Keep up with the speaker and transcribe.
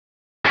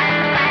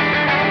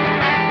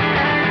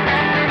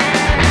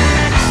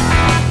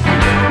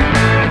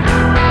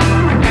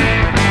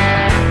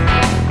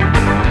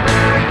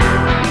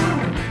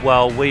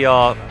Well, we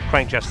are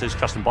Jesters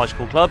Custom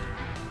Bicycle Club,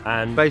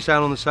 and based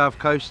down on the south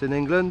coast in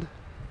England.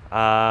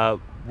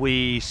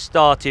 We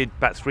started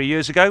about 3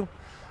 years ago,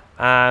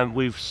 and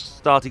we've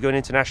started going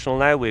international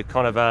now. We're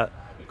kind of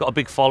got a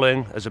big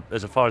following as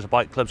far as the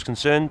bike club's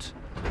concerned.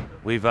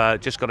 We've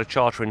just got a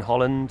charter in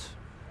Holland.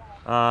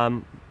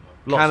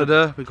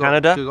 Canada. We've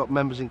Canada. got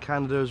members in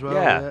Canada as well.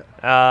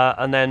 Yeah.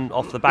 And then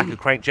off the back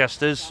of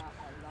Jesters,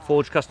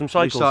 Forge Custom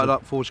Cycles. We started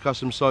up Forge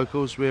Custom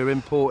Cycles. We're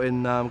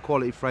importing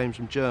quality frames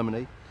from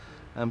Germany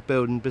and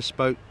building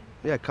bespoke,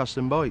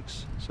 custom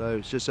bikes. So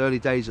it's just early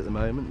days at the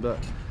moment, but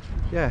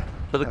yeah.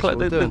 But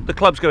the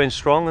club's going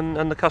strong,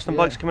 and the custom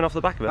bikes coming off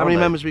the back of it. How many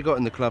members we got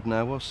in the club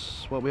now? What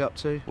are we up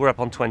to? We're up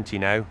on 20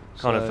 now,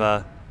 kind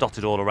of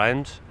dotted all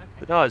around.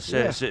 But no, it's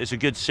a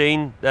good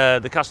scene.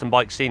 The custom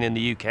bike scene in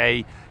the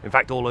UK, in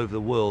fact all over the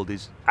world,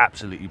 is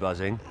absolutely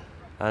buzzing.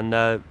 And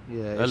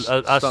it's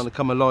starting to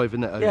come alive,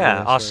 isn't it?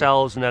 Yeah,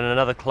 ourselves and then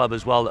another club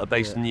as well that are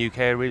based in the UK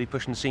are really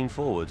pushing the scene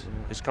forward.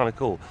 Yeah. It's kind of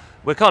cool.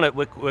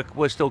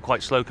 We're still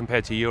quite slow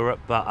compared to Europe,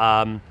 but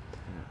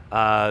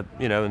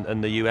you know,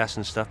 and the US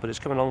and stuff. But it's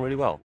coming along really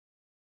well.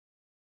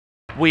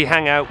 We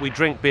hang out, we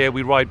drink beer,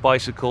 we ride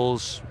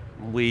bicycles,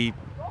 we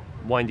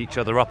wind each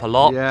other up a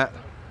lot. Yeah.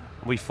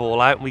 We fall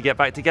out and we get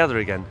back together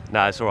again.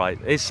 No, it's all right.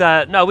 It's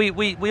no,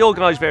 we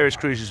organise various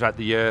cruises throughout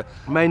the year.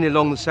 Mainly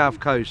along the south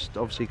coast,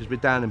 obviously, because we're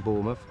down in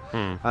Bournemouth,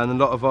 and a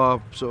lot of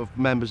our sort of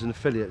members and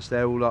affiliates,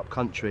 they're all up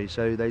country,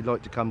 so they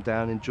like to come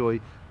down,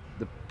 enjoy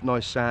the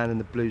nice sand and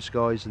the blue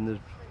skies and the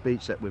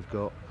beach that we've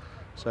got.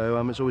 So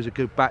it's always a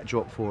good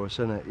backdrop for us,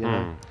 isn't it? You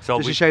know, so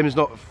it's a shame there's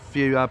not a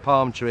few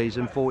palm trees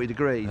and 40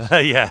 degrees.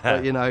 Yeah,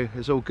 but you know,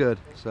 it's all good.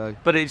 So,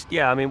 but it's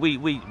I mean,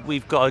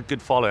 we've got a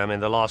good following. I mean,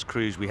 the last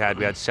cruise we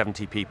had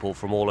 70 people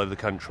from all over the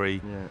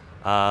country. Yeah.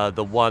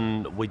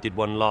 We did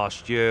one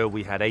last year.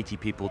 We had 80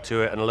 people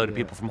to it, and a load of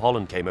people from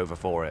Holland came over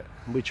for it.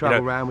 We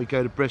travel around. We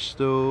go to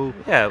Bristol.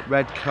 Yeah.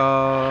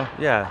 Redcar.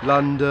 Yeah.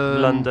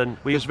 London.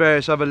 There's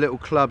various other little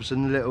clubs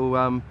and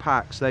little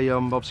packs. They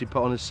obviously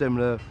put on a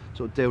similar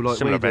sort of deal like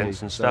similar we do.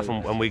 events and stuff,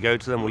 and when we go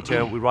to them,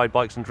 we ride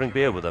bikes and drink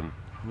beer with them.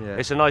 Yeah.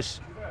 It's a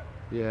nice.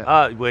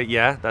 Yeah.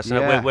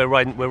 We're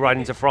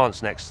riding to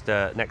France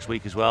next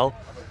week as well.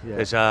 Yeah.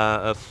 There's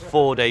a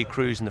 4-day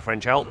cruise in the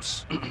French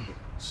Alps.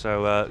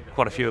 So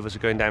quite a few of us are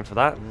going down for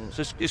that.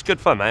 So it's good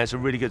fun, man. It's a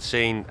really good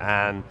scene,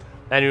 and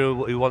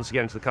anyone who wants to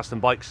get into the custom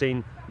bike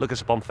scene, look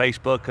us up on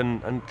Facebook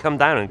and come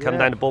down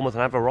down to Bournemouth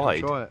and have a ride.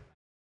 Try it.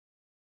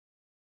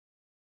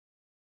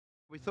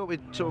 We thought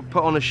we'd sort of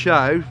put on a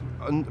show,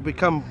 and we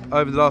come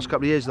over the last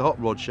couple of years the hot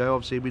rod show.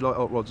 Obviously we like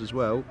hot rods as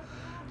well,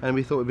 and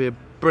we thought it'd be a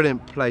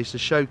brilliant place to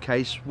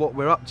showcase what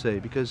we're up to,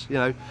 because you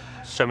know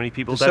so many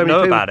people don't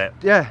know about it.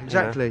 Yeah,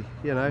 exactly.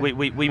 You know,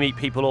 we meet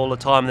people all the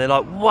time and they're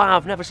like, wow,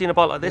 I've never seen a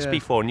bike like this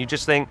before, and you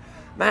just think,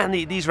 man,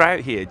 these are out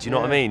here. Do you know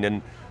what I mean?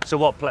 And so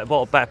what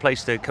better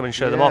place to come and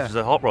show them off as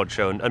a hot rod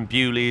show, and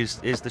Beaulieu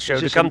is the show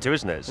to come to,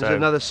 isn't it? So there's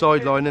another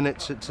sideline in it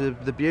to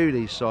the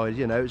Beaulieu side.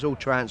 You know, it's all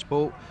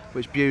transport,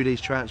 which Beaulieu's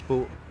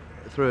transport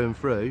through and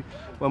through.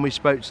 When we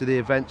spoke to the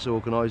events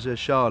organiser,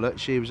 Charlotte,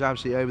 she was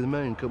absolutely over the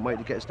moon, couldn't wait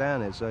to get us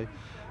down here. So,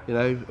 you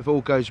know, if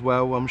all goes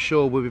well, I'm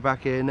sure we'll be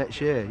back here next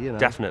year. You know,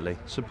 definitely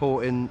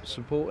supporting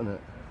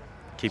it,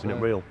 keeping it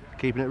real.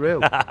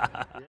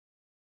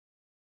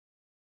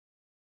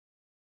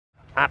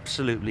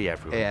 Absolutely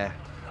everywhere. Yeah.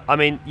 I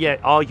mean,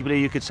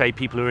 arguably you could say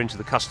people who are into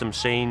the custom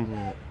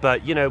scene,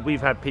 but you know, we've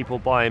had people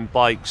buying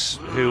bikes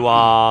who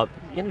are,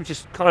 you know,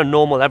 just kind of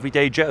normal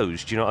everyday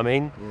Joes. Do you know what I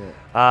mean?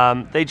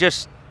 Yeah.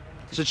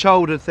 It's a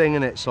childhood thing,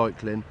 isn't it,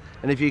 cycling?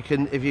 And if you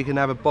can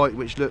have a bike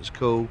which looks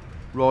cool,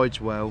 rides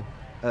well,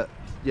 at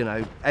you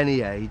know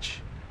any age,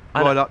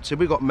 right up to,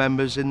 we've got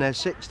members in their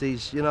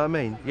 60s. You know what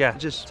I mean? Yeah,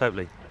 just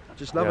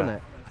loving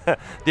it.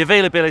 The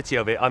availability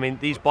of it, I mean,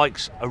 these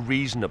bikes are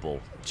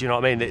reasonable. Do you know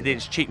what I mean?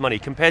 It's cheap money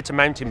compared to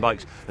mountain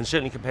bikes, and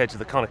certainly compared to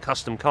the kind of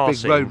custom car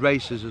scene. Big road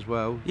races as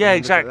well. Yeah,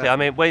 exactly. I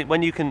mean,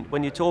 when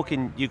you're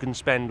talking, you can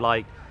spend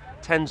like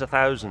tens of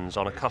thousands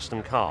on a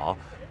custom car,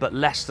 but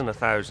less than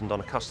 1,000 on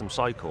a custom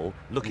cycle,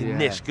 looking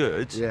this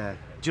good. Yeah.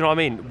 Do you know what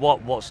I mean?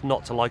 What's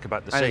not to like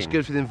about the scene? And it's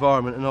good for the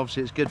environment, and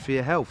obviously it's good for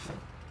your health.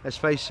 Let's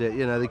face it,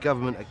 you know, the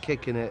government are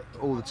kicking it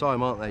all the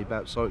time, aren't they,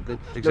 about cycling?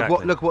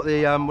 Exactly. Look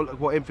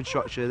what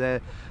infrastructure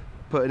they're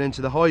putting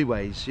into the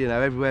highways. You know,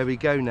 everywhere we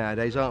go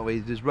nowadays, aren't we?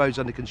 There's roads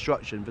under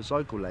construction for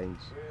cycle lanes.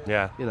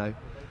 Yeah. You know.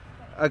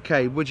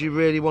 Okay, would you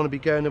really want to be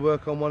going to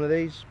work on one of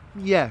these?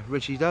 Yeah,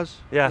 Richie does.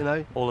 Yeah. You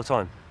know, all the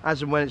time.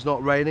 As and when it's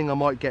not raining, I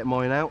might get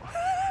mine out.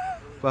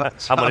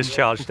 But and when it's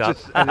charged up.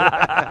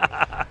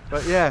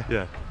 But yeah.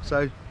 Yeah.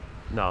 So.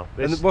 No.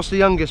 And what's the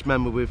youngest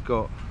member we've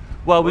got?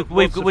 Well,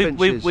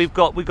 we've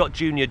got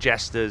junior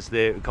Jesters.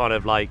 They're kind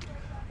of like,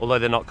 although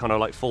they're not kind of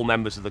like full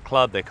members of the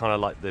club, they're kind of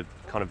like the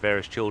kind of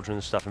various children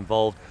and stuff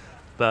involved.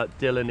 But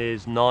Dylan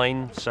is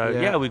 9,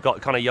 so we've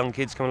got kind of young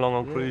kids coming along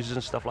on cruises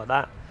and stuff like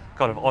that.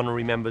 Kind of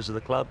honorary members of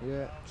the club.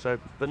 Yeah. So,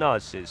 but no,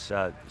 it's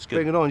good.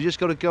 Bring it on. You just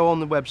got to go on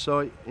the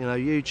website, you know,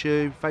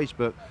 YouTube,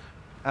 Facebook.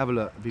 Have a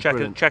look. It'd be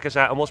brilliant. Check us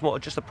out, and what's more,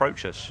 just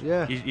approach us.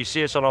 Yeah. You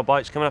see us on our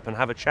bikes, come up and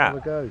have a chat.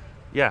 Have a go.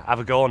 yeah, have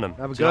a go on them.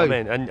 Have a Do you know go.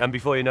 what I mean? And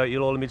before you know it,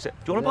 you'll all admit, do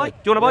you want a Yeah,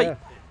 bike? Do you want a yeah.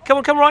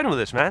 bike? Come riding with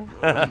us, man.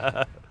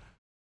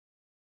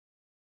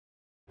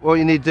 What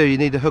you need to do, you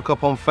need to hook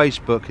up on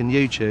Facebook and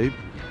YouTube,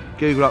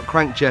 Google up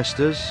Crank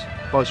Jesters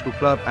Bicycle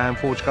Club and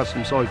Forge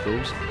Custom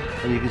Cycles,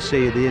 and you can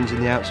see the ins and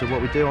the outs of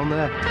what we do on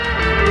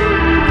there.